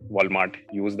Walmart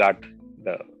used that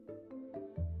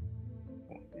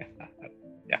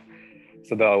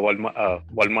So the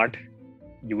Walmart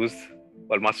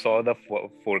saw the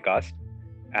forecast,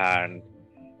 and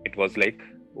it was like,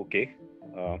 okay,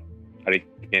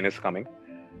 hurricane is coming,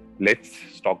 let's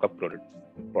stock up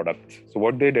products. So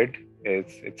what they did is,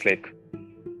 it's like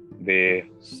they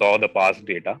saw the past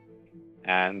data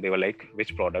and they were like,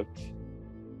 which products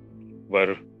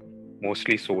were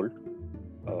mostly sold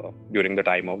during the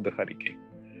time of the hurricane.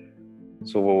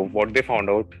 So what they found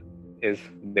out is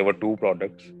there were two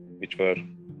products which were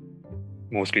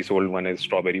mostly sold. One is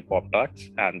strawberry pop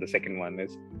tarts and the second one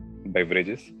is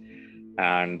beverages.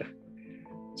 And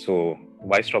so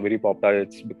why strawberry pop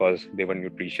tarts? Because they were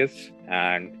nutritious,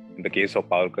 and in the case of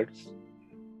power cuts,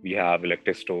 we have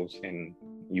electric stoves in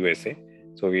USA,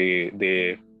 so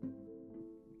the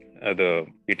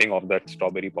heating of that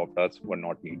strawberry pop tarts were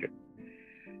not needed.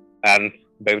 And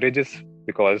beverages,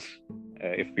 because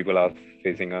if people are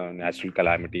facing a natural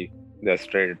calamity, they're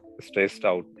stressed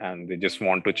out and they just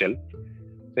want to chill.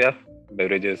 So yeah,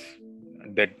 beverages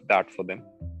did that for them.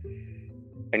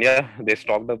 And yeah, they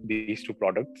stocked up these two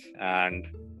products and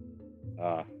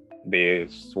uh, they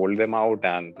sold them out,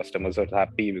 and customers are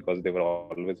happy because they were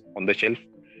always on the shelf.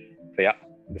 So yeah,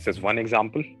 this is one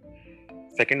example.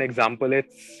 Second example,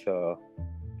 it's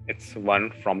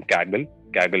one from Kaggle.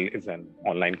 Kaggle is an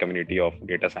online community of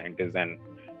data scientists and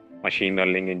machine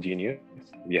learning engineers.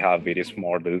 We have various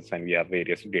models and we have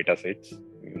various data sets,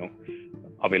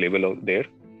 available out there.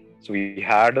 So we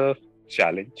had a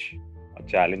challenge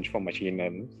for machine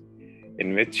learners,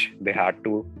 in which they had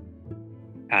to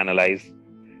analyze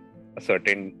a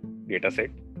certain data set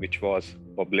which was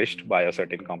published by a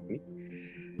certain company.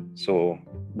 So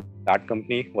that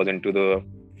company was into the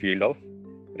field of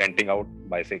renting out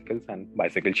bicycles and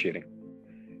bicycle sharing.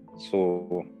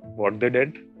 So what they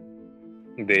did,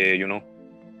 they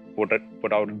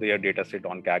put out their data set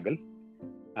on Kaggle,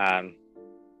 and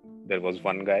there was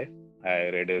one guy, I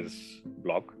read his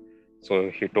blog.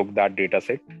 So he took that data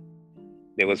set.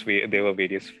 There were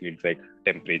various fields like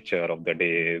temperature of the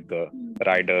day, the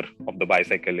rider of the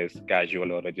bicycle is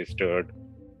casual or registered,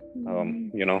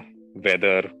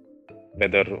 weather,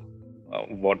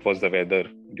 what was the weather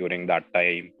during that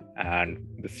time, and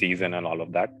the season and all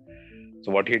of that.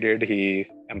 So what he did, he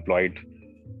employed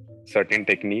certain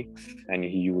techniques and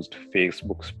he used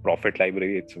Facebook's Profit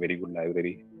library. It's a very good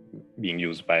library being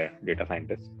used by data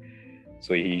scientists.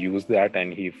 So he used that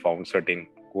and he found certain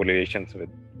correlations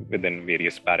within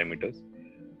various parameters.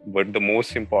 But the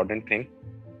most important thing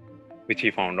which he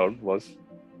found out was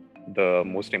the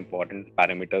most important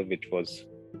parameter which was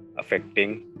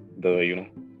affecting the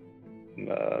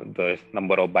the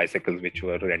number of bicycles which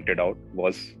were rented out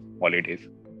was holidays.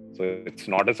 So it's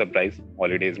not a surprise.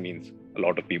 Holidays means a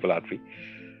lot of people are free.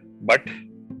 But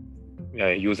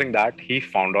using that, he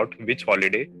found out which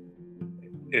holiday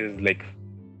is like,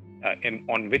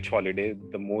 on which holiday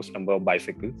the most number of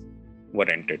bicycles were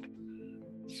rented.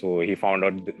 So he found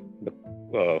out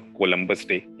the Columbus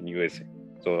Day in USA.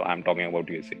 So I'm talking about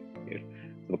USA here.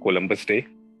 So the Columbus Day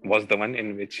was the one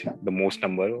in which the most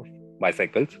number of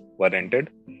bicycles were rented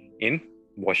in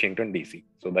Washington, D.C.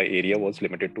 So the area was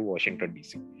limited to Washington,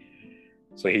 D.C.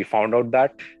 So he found out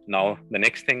that. Now the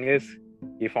next thing is,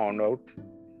 he found out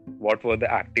what were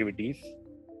the activities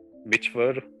which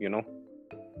were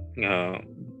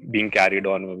being carried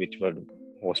on, which were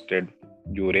hosted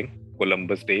during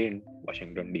Columbus Day in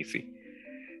Washington, D.C.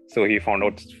 So he found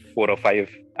out 4 or 5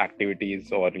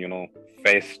 activities or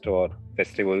fest or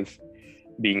festivals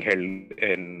being held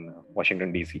in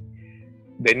Washington, D.C.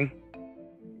 Then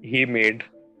he made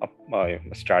a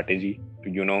strategy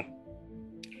to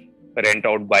rent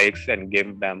out bikes and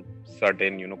give them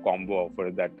certain combo offer,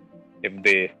 that if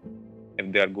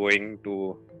they are going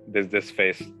to this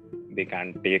fest, they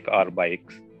can take our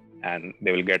bikes and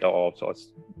they will get off or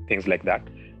things like that.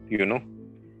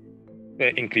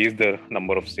 Increase the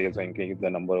number of sales or increase the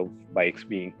number of bikes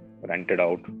being rented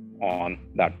out on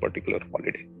that particular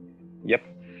holiday. Yep.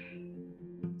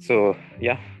 So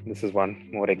yeah, this is one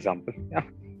more example. Yeah.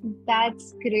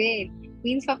 That's great.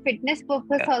 Means for fitness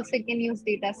purpose also you can use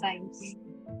data science.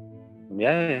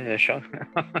 Yeah, sure.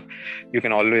 You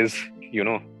can always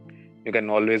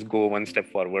go one step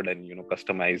forward and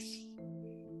customize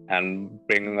and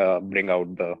bring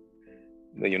out the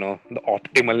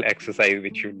optimal exercise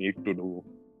which you need to do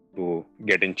to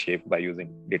get in shape by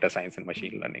using data science and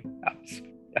machine learning apps.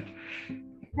 Yeah.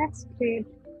 That's great.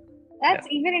 That's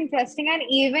even interesting. And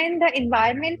even the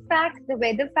environment fact, the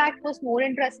weather fact was more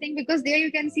interesting, because there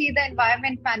you can see the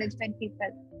environment management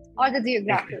people or the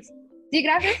geographers.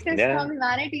 Geographers is from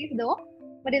humanities though,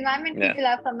 but environment people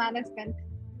are from management.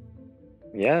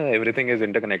 Yeah, everything is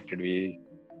interconnected. We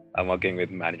are working with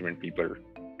management people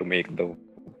to make the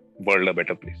world a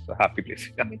better place, a happy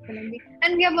place. Yeah. Definitely.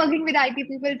 And we are working with IT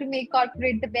people to make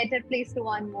corporate the better place to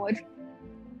earn more.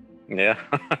 Yeah.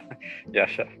 Yeah,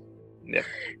 sure. Yeah.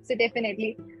 So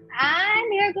definitely.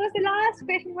 And here goes the last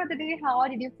question for the day. How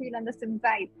did you feel on the sim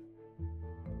ride?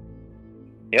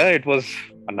 Yeah, it was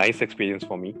a nice experience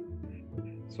for me.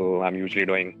 So I'm usually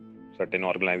doing certain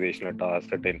organizational tasks,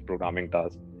 certain programming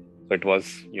tasks. So it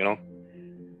was,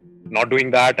 not doing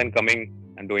that and coming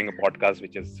and doing a podcast,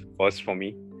 which is first for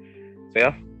me. So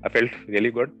yeah, I felt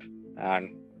really good.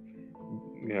 And,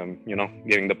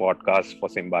 giving the podcast for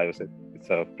Symbiosis, it's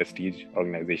a prestige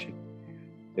organization.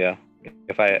 Yeah,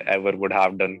 if I ever would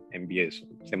have done MBA, so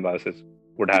Symbiosis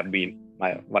would have been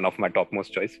one of my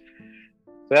topmost choice.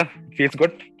 So yeah, it feels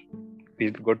good.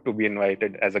 Feels good to be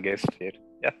invited as a guest here.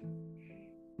 Yeah.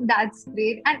 That's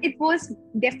great. And it was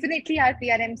definitely our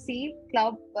PRMC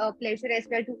club pleasure as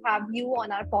well to have you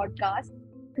on our podcast,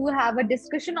 to have a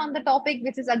discussion on the topic,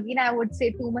 which is again, I would say,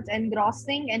 too much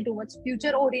engrossing and too much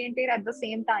future oriented at the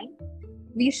same time.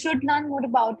 We should learn more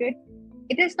about it.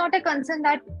 It is not a concern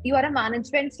that you are a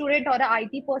management student or a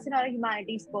IT person or a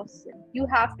humanities person. You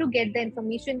have to get the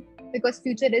information because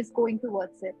future is going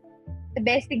towards it. The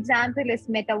best example is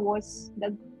metaverse,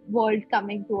 the world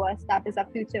coming to us. That is our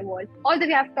future world. Although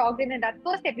we have talked in that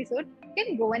first episode, you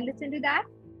can go and listen to that.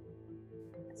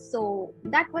 So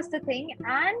that was the thing.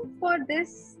 And for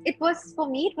this, it was for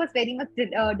me, it was very much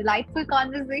delightful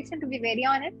conversation, to be very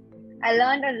honest. I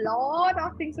learned a lot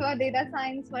of things about data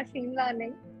science, machine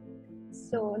learning.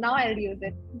 So now I'll use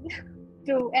it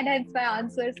to enhance my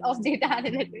answers of data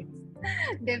analytics.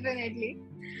 Definitely.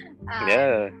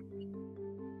 And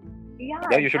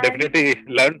Yeah, you should definitely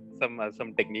learn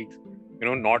some techniques.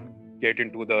 Not get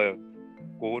into the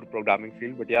core programming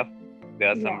field, but yeah, there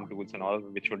are some tools and all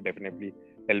which would definitely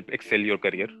help excel your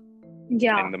career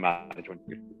in the management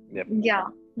field. Yeah,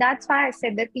 that's why I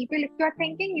said that people, if you are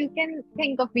thinking, you can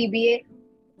think of BBA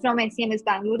from SCMS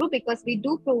Bangalore, because we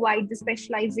do provide the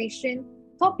specialization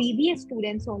for BBA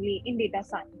students only in data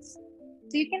science.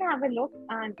 So you can have a look,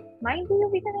 and might be you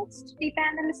be the next data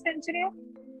analyst engineer.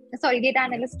 Sorry, data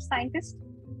analyst scientist.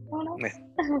 Who knows?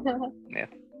 Yeah.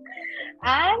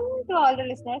 And to all the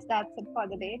listeners, that's it for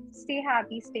the day. Stay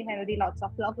happy, stay healthy, lots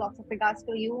of love, lots of regards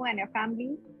to you and your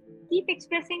family. Keep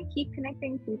expressing, keep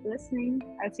connecting, keep listening.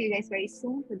 I'll see you guys very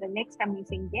soon with the next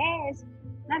amazing guest.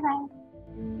 Bye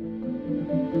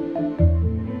bye.